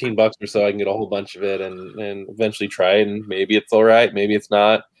 or so, I can get a whole bunch of it and eventually try it, and maybe it's all right, maybe it's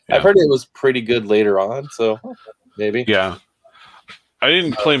not. Yeah. I've heard it was pretty good later on, so maybe. Yeah. I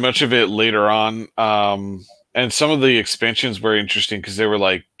didn't play much of it later on. And some of the expansions were interesting because they were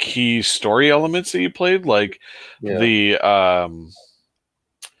like key story elements that you played, like the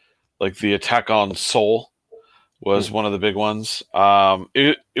attack on Seoul was one of the big ones.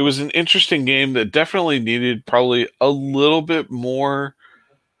 It was an interesting game that definitely needed probably a little bit more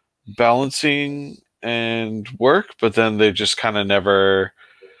balancing and work, but then they just kind of never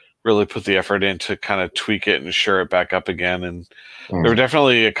really put the effort in to kind of tweak it and shore it back up again. And there were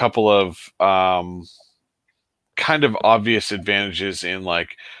definitely a couple of kind of obvious advantages in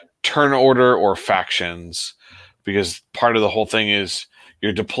like turn order or factions, because part of the whole thing is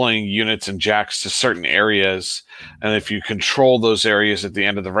you're deploying units and jacks to certain areas, and if you control those areas at the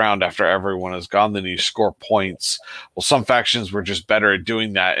end of the round after everyone has gone, then you score points. Well, some factions were just better at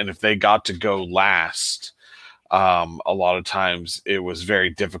doing that, and if they got to go last, a lot of times it was very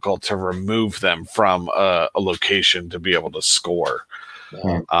difficult to remove them from a location to be able to score.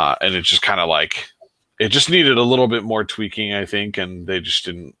 And it just kind of like it just needed a little bit more tweaking, I think, and they just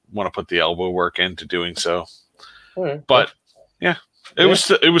didn't want to put the elbow work into doing so. Right. But yeah, it was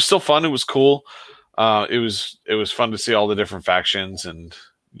still fun. It was cool. It was fun to see all the different factions, and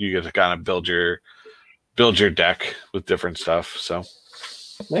you get to kind of build your deck with different stuff. So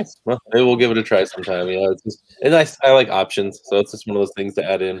nice. Well, maybe we'll give it a try sometime. It's nice. I like options, so it's just one of those things to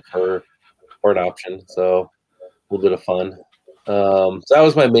add in for an option. So a little bit of fun. So that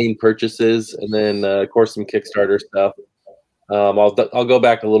was my main purchases, and then of course some Kickstarter stuff. I'll go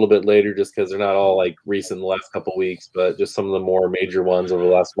back a little bit later just because they're not all like recent in the last couple weeks, but just some of the more major ones over the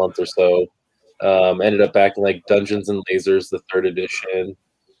last month or so. Ended up back in like Dungeons and Lasers, the 3rd edition,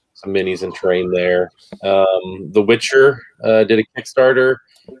 some minis and terrain there. The Witcher did a Kickstarter,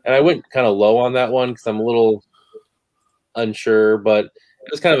 and I went kind of low on that one because I'm a little unsure, but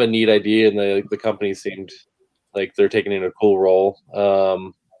it was kind of a neat idea, and the company seemed like they're taking in a cool role.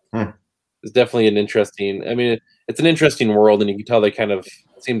 It's definitely an interesting. I mean, it's an interesting world, and you can tell they kind of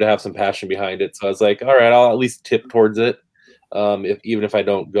seem to have some passion behind it. So I was like, all right, I'll at least tip towards it, even if I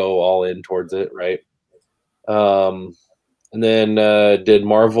don't go all in towards it, right? And then did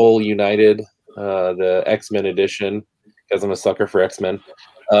Marvel United, the X-Men edition, because I'm a sucker for X-Men.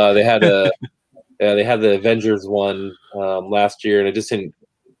 They had they had the Avengers one last year, and it just didn't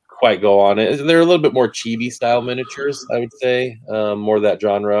quite go on it. They're a little bit more chibi style miniatures, I would say, more of that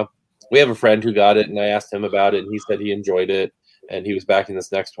genre. We have a friend who got it, and I asked him about it, and he said he enjoyed it, and he was backing this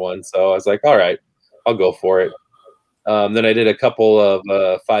next one. So I was like, all right, I'll go for it. Then I did a couple of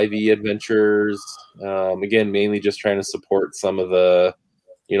 5e adventures. Again, mainly just trying to support some of the,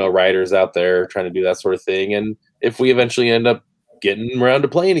 riders out there trying to do that sort of thing. And if we eventually end up getting around to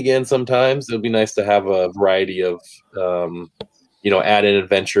playing again sometimes, it would be nice to have a variety of, add-in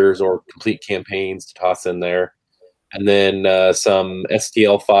adventures or complete campaigns to toss in there. And then some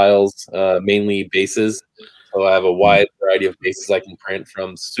STL files, mainly bases. So I have a wide variety of bases I can print,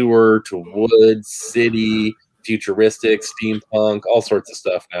 from sewer to wood, city, futuristic, steampunk, all sorts of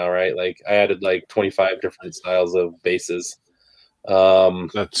stuff now, right? Like I added like 25 different styles of bases.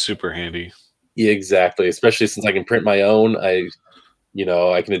 That's super handy. Yeah, exactly. Especially since I can print my own, I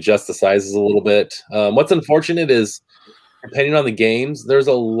can adjust the sizes a little bit. What's unfortunate is, depending on the games, there's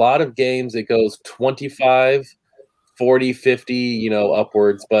a lot of games that goes 25, 40, 50,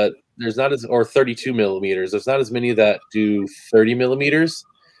 upwards, but there's not or 32 millimeters. There's not as many that do 30 millimeters.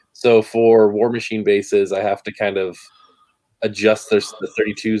 So for War Machine bases, I have to kind of adjust the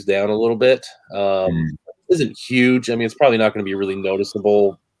 32s down a little bit. It isn't huge. I mean, it's probably not going to be really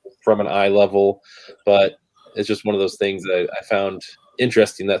noticeable from an eye level, but it's just one of those things that I found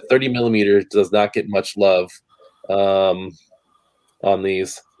interesting, that 30 millimeters does not get much love on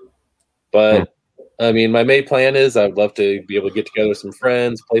these. But I mean, my main plan is I'd love to be able to get together with some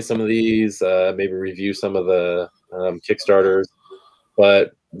friends, play some of these, maybe review some of the Kickstarters.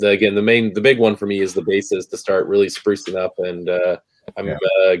 But the big one for me is the bases to start really sprucing up. And I'm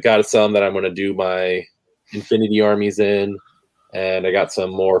got some that I'm going to do my Infinity armies in, and I got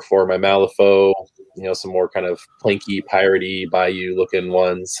some more for my Malifaux. Some more kind of planky, piratey, bayou looking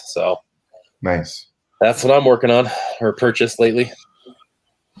ones. So nice. That's what I'm working on or purchased lately.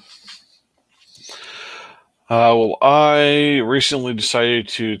 Well, I recently decided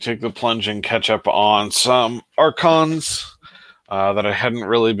to take the plunge and catch up on some Archons that I hadn't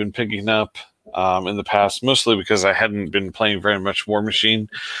really been picking up in the past, mostly because I hadn't been playing very much War Machine.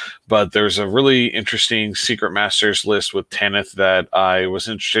 But there's a really interesting Secret Masters list with Tanith that I was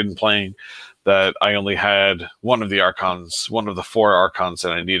interested in playing, that I only had one of the Archons, one of the 4 Archons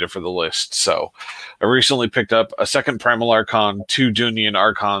that I needed for the list. So I recently picked up a second Primal Archon, 2 Dunian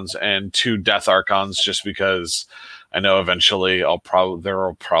Archons, and 2 Death Archons, just because I know eventually there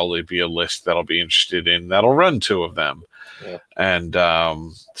will probably be a list that I'll be interested in that'll run 2 of them. Yeah. And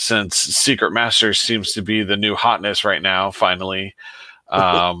since Secret Masters seems to be the new hotness right now, finally,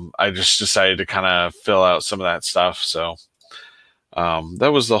 I just decided to kind of fill out some of that stuff. So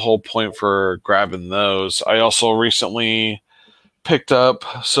that was the whole point for grabbing those. I also recently picked up,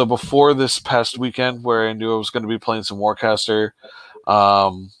 so before this past weekend where I knew I was going to be playing some Warcaster,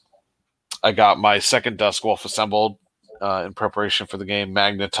 I got my second Duskwolf assembled in preparation for the game,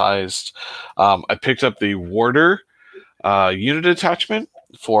 magnetized. I picked up the Warder unit attachment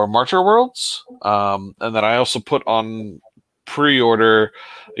for Martyr Worlds, and then I also put on pre-order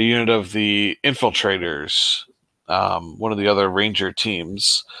a unit of the Infiltrators, one of the other Ranger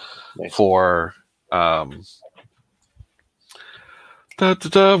teams. Nice. For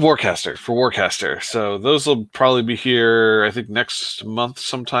Warcaster. So those will probably be here, I think, next month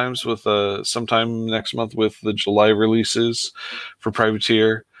sometime with the July releases for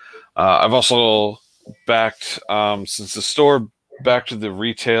Privateer. I've also backed, since the store backed the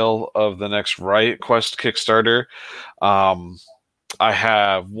retail of the next Riot Quest Kickstarter. I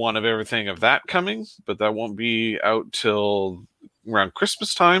have one of everything of that coming, but that won't be out till around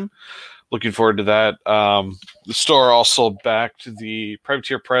Christmas time. Looking forward to that. The store also backed the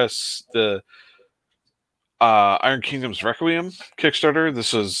Privateer Press, the Iron Kingdom's Requiem Kickstarter.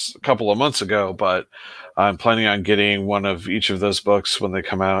 This was a couple of months ago, but I'm planning on getting one of each of those books when they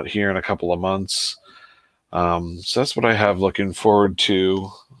come out here in a couple of months. So that's what I have looking forward to.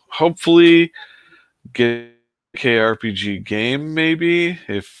 Hopefully get a KRPG game, maybe.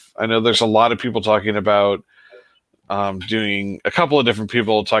 If I know there's a lot of people talking about doing a couple of different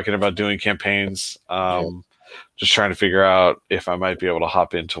people talking about doing campaigns. Just trying to figure out if I might be able to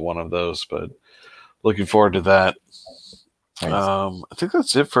hop into one of those, but looking forward to that. Nice. I think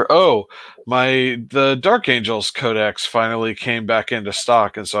that's it for the Dark Angels Codex finally came back into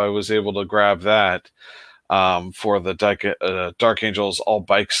stock, and so I was able to grab that for the Dark Angels All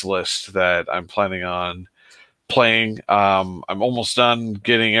Bikes list that I'm planning on playing. I'm almost done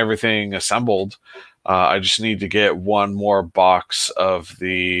getting everything assembled. I just need to get one more box of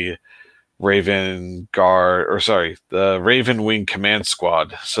the the Raven Wing Command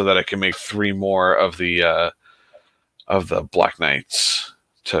Squad, so that I can make 3 more of the Black Knights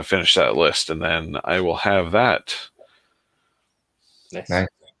to finish that list, and then I will have that. Nice.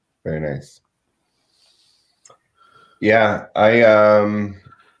 Very nice. Yeah, I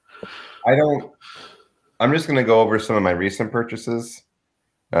I'm just going to go over some of my recent purchases.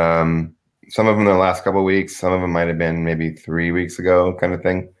 Some of them in the last couple of weeks. Some of them might have been maybe 3 weeks ago, kind of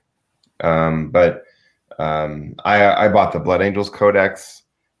thing. But I bought the Blood Angels Codex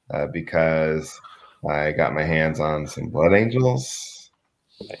because I got my hands on some Blood Angels.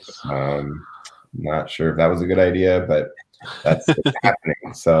 Nice. Not sure if that was a good idea, but that's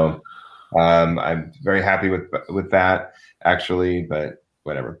happening. So I'm very happy with that, actually. But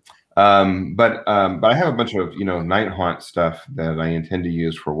whatever. But I have a bunch of Night Haunt stuff that I intend to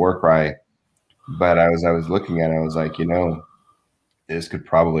use for Warcry. But I was looking at it, I was like, this could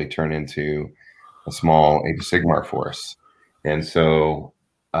probably turn into a small Age of Sigmar force. And so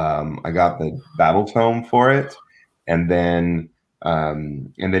I got the Battle Tome for it. And then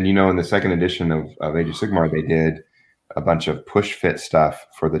in the second edition of Age of Sigmar, they did a bunch of push fit stuff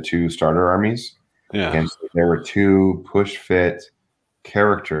for the 2 starter armies. Yeah. And so there were 2 push fit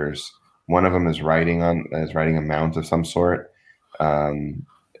characters. One of them is riding a mount of some sort.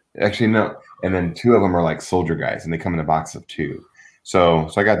 Actually, no. And then 2 of them are like soldier guys, and they come in a box of 2. So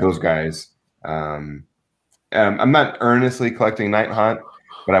I got those guys. I'm not earnestly collecting Night Haunt,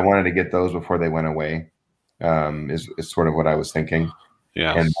 but I wanted to get those before they went away. Is sort of what I was thinking.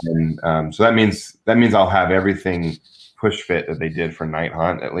 Yeah. And then, so that means I'll have everything push fit that they did for Night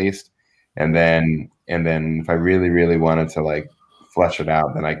Haunt at least. And then if I really, really wanted to like flesh it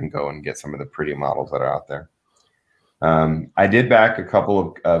out, then I can go and get some of the pretty models that are out there. I did back a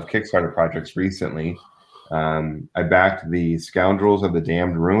couple of Kickstarter projects recently. I backed the Scoundrels of the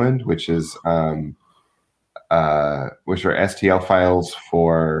Damned Ruined, which are STL files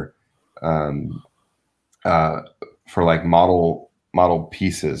for like model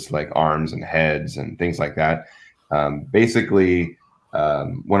pieces like arms and heads and things like that. Basically,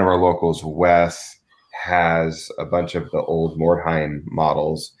 one of our locals, Wes, has a bunch of the old Mordheim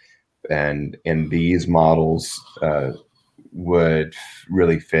models, and these models would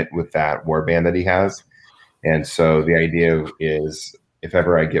really fit with that warband that he has. And so the idea is, if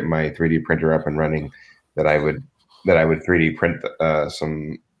ever I get my 3D printer up and running, that I would 3D print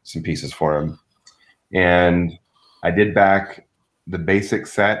some pieces for him. And I did back the basic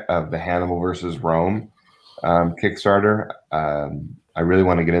set of the Hannibal versus Rome Kickstarter. I really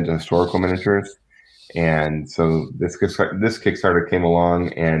want to get into historical miniatures, and so this Kickstarter came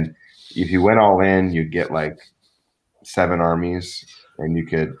along, and if you went all in, you'd get like 7 armies, and you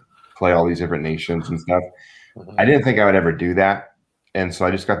could play all these different nations and stuff. Mm-hmm. I didn't think I would ever do that, and so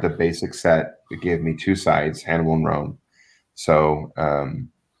I just got the basic set. It gave me 2 sides, Hannibal and Rome. So,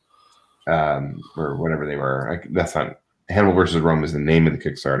 or whatever they were. That's not Hannibal versus Rome is the name of the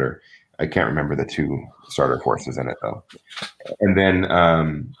Kickstarter. I can't remember the 2 starter forces in it though. And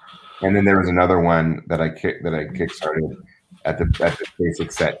then there was another one that I kickstarted at the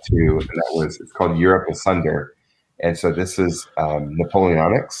basic set too, and it's called Europe Asunder. And so this is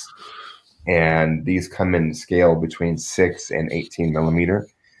Napoleonics, and these come in scale between 6 and 18 millimeter.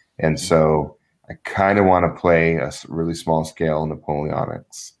 And so I kind of want to play a really small scale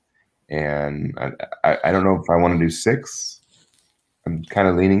Napoleonics. And I don't know if I want to do 6. I'm kind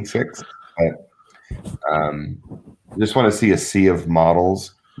of leaning 6, but just want to see a sea of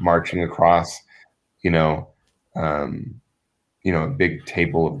models marching across, a big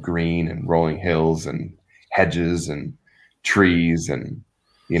table of green and rolling hills and hedges and trees, and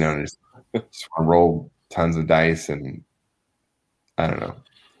just roll tons of dice. And I don't know.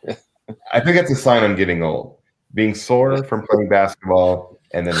 I think that's a sign I'm getting old, being sore from playing basketball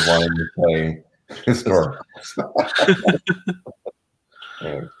and then wanting to play historical.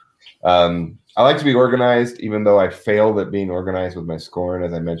 Yeah. I like to be organized, even though I failed at being organized with my scoring,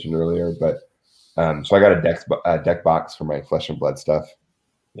 as I mentioned earlier. But so I got a deck box for my Flesh and Blood stuff.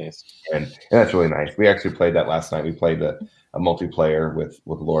 Nice, and that's really nice. We actually played that last night. We played a multiplayer with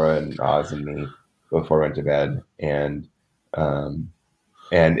Laura and Oz and me before I went to bed, and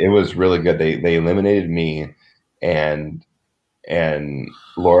it was really good. They eliminated me, and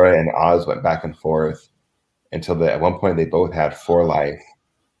Laura and Oz went back and forth until at one point they both had 4 life.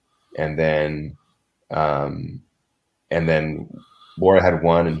 And then Laura had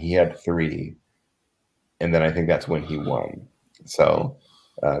 1 and he had 3. And then I think that's when he won. So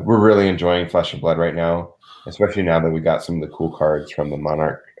we're really enjoying Flesh and Blood right now, especially now that we got some of the cool cards from the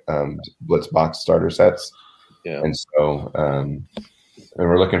Monarch Blitz box starter sets. Yeah. And so and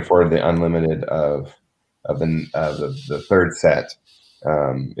we're looking forward to the unlimited of the 3rd set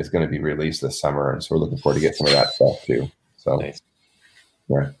is going to be released this summer. And so we're looking forward to get some of that stuff too. So nice.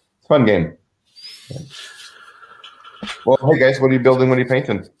 Yeah. Fun game. Yeah. Well, hey guys, what are you building? What are you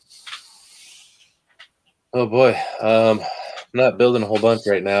painting? Oh boy, not building a whole bunch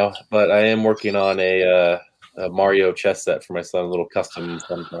right now, but I am working on a Mario chess set for my son, a little custom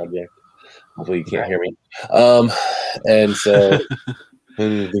fun project. Hopefully you can't hear me. And so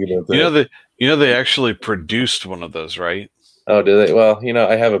they actually produced one of those, right? Oh, do they? Well,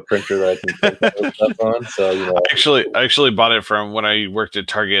 I have a printer that I can print that stuff on. So I actually bought it from when I worked at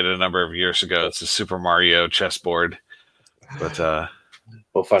Target a number of years ago. It's a Super Mario chessboard, but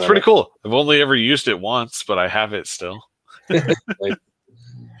we'll find it's pretty cool. I've only ever used it once, but I have it still.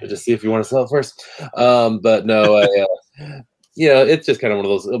 Just see if you want to sell it first. But no, it's just kind of one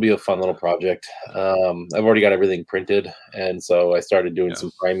of those. It'll be a fun little project. I've already got everything printed, and so I started doing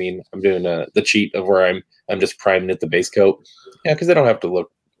some priming. I'm doing the cheat of where I'm just priming it the base coat. Yeah, because they don't have to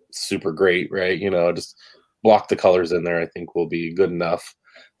look super great, right? Just block the colors in there. I think will be good enough.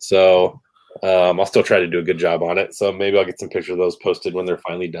 So I'll still try to do a good job on it. So maybe I'll get some pictures of those posted when they're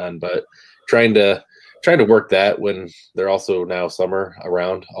finally done. But trying to work that when they're also now summer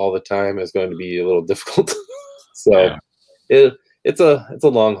around all the time is going to be a little difficult. So it's a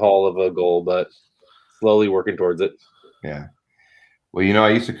long haul of a goal, but slowly working towards it. Yeah. Well,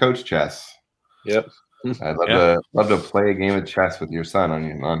 I used to coach chess. Yep. I'd love to play a game of chess with your son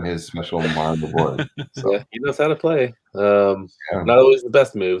on his special marble board. So. Yeah, he knows how to play. Not always the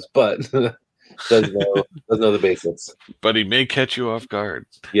best moves, but does know the basics. But he may catch you off guard.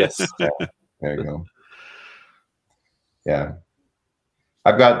 Yes. Yeah. There you go. Yeah.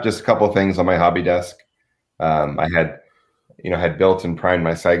 I've got just a couple of things on my hobby desk. I had built and primed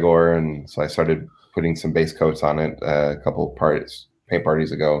my Cygor, and so I started putting some base coats on it a couple paint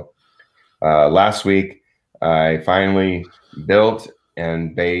parties ago. Last week, I finally built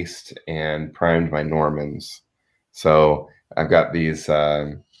and based and primed my Normans. So I've got these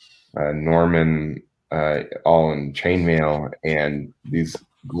Norman all in chainmail and these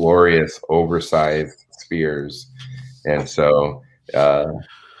glorious oversized spears. And so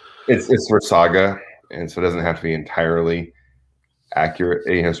it's for Saga, and so it doesn't have to be entirely accurate,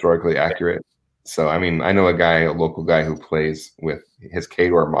 historically accurate. So, I mean, I know a local guy who plays with his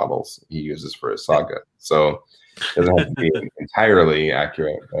Khador models he uses for his Saga. So it doesn't have to be entirely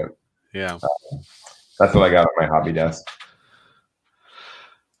accurate, but that's what I got on my hobby desk.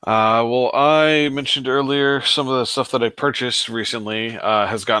 Well, I mentioned earlier some of the stuff that I purchased recently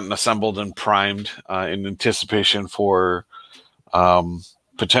has gotten assembled and primed in anticipation for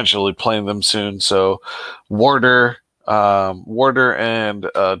potentially playing them soon. So Warder and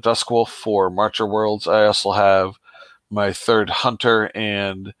Duskwolf for Marcher Worlds. I also have my third Hunter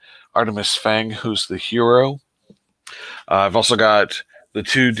and Artemis Fang, who's the hero. I've also got the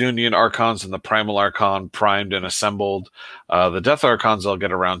two Dunian Archons and the Primal Archon primed and assembled. The Death Archons I'll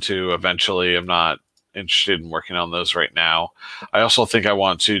get around to eventually. I'm not interested in working on those right now. I also think I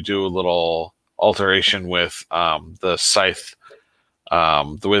want to do a little alteration with the Scythe,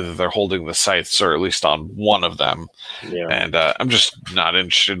 the way that they're holding the scythes, or at least on one of them. Yeah. And I'm just not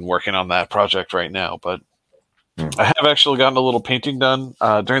interested in working on that project right now, but I have actually gotten a little painting done.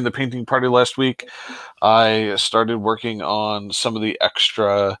 During the painting party last week, I started working on some of the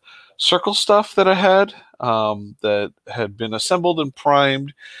extra circle stuff that I had that had been assembled and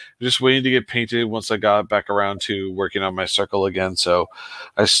primed, just waiting to get painted once I got back around to working on my circle again. So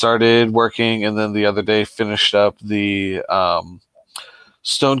I started working, and then the other day finished up the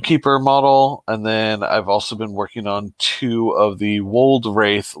Stonekeeper model, and then I've also been working on two of the Wold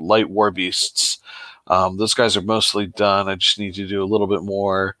Wraith Light War Beasts. Those guys are mostly done. I just need to do a little bit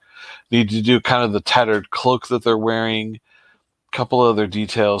more. Need to do kind of the tattered cloak that they're wearing, a couple other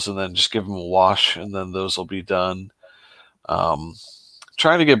details, and then just give them a wash, and then those will be done.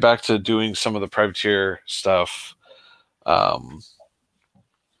 Trying to get back to doing some of the privateer stuff because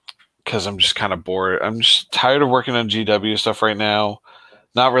I'm just kind of bored. I'm just tired of working on GW stuff right now.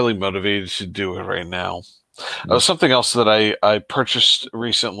 Not really motivated to do it right now. Something else that I purchased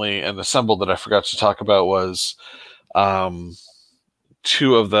recently and assembled that I forgot to talk about was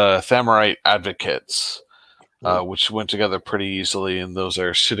two of the Thamorite Advocates, which went together pretty easily, and those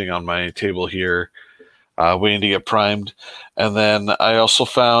are sitting on my table here, waiting to get primed. And then I also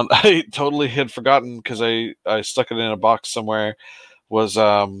found, I totally had forgotten because I stuck it in a box somewhere, was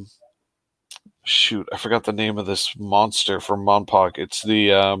I forgot the name of this monster from Monpok. It's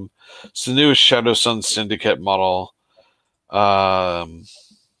the newest Shadow Sun Syndicate model. I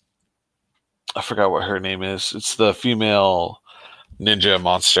forgot what her name is. It's the female ninja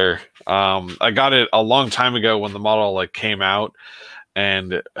monster. I got it a long time ago when the model came out,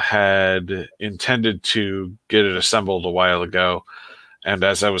 and had intended to get it assembled a while ago. And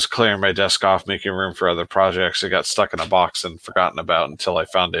as I was clearing my desk off, making room for other projects, it got stuck in a box and forgotten about until I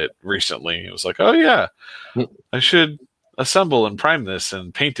found it recently. It was like, oh yeah, I should assemble and prime this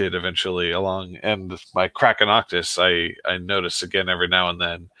and paint it eventually along. And my Kraken Octus, I notice again every now and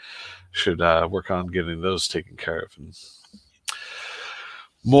then. Should work on getting those taken care of. And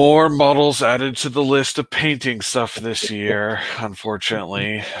more models added to the list of painting stuff this year.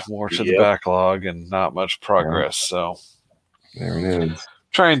 Unfortunately, more to the backlog and not much progress. So there it is.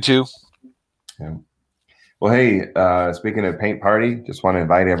 Trying to. Yeah. Well, hey, speaking of Paint Party, just want to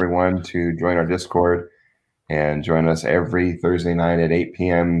invite everyone to join our Discord and join us every Thursday night at 8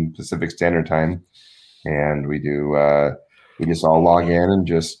 p.m. Pacific Standard Time. And we just all log in and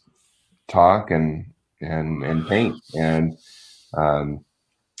just talk and paint. And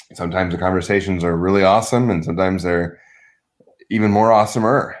sometimes the conversations are really awesome, and sometimes they're even more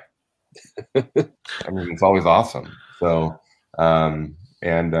awesomer. I mean, it's always awesome. So, but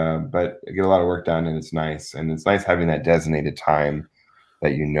I get a lot of work done, and it's nice. And it's nice having that designated time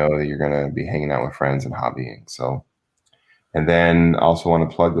that you know that you're going to be hanging out with friends and hobbying. So, and then also want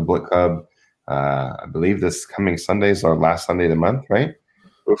to plug the Bullet Club. I believe this coming Sunday is our last Sunday of the month, right?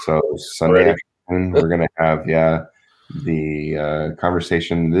 So Sunday afternoon, we're going to have, the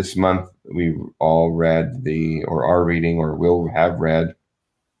conversation this month. We've all read are reading or will have read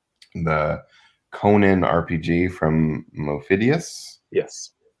the Conan RPG from Mophidius.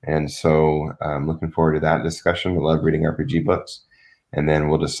 Yes. And so I'm looking forward to that discussion. I love reading RPG books. And then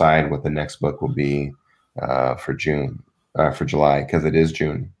we'll decide what the next book will be for July, because it is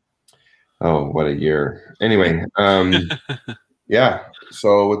June. Oh, what a year. Anyway, yeah.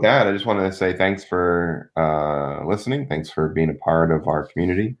 So with that, I just want to say thanks for listening. Thanks for being a part of our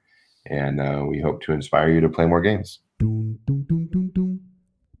community. And we hope to inspire you to play more games. Boom, boom.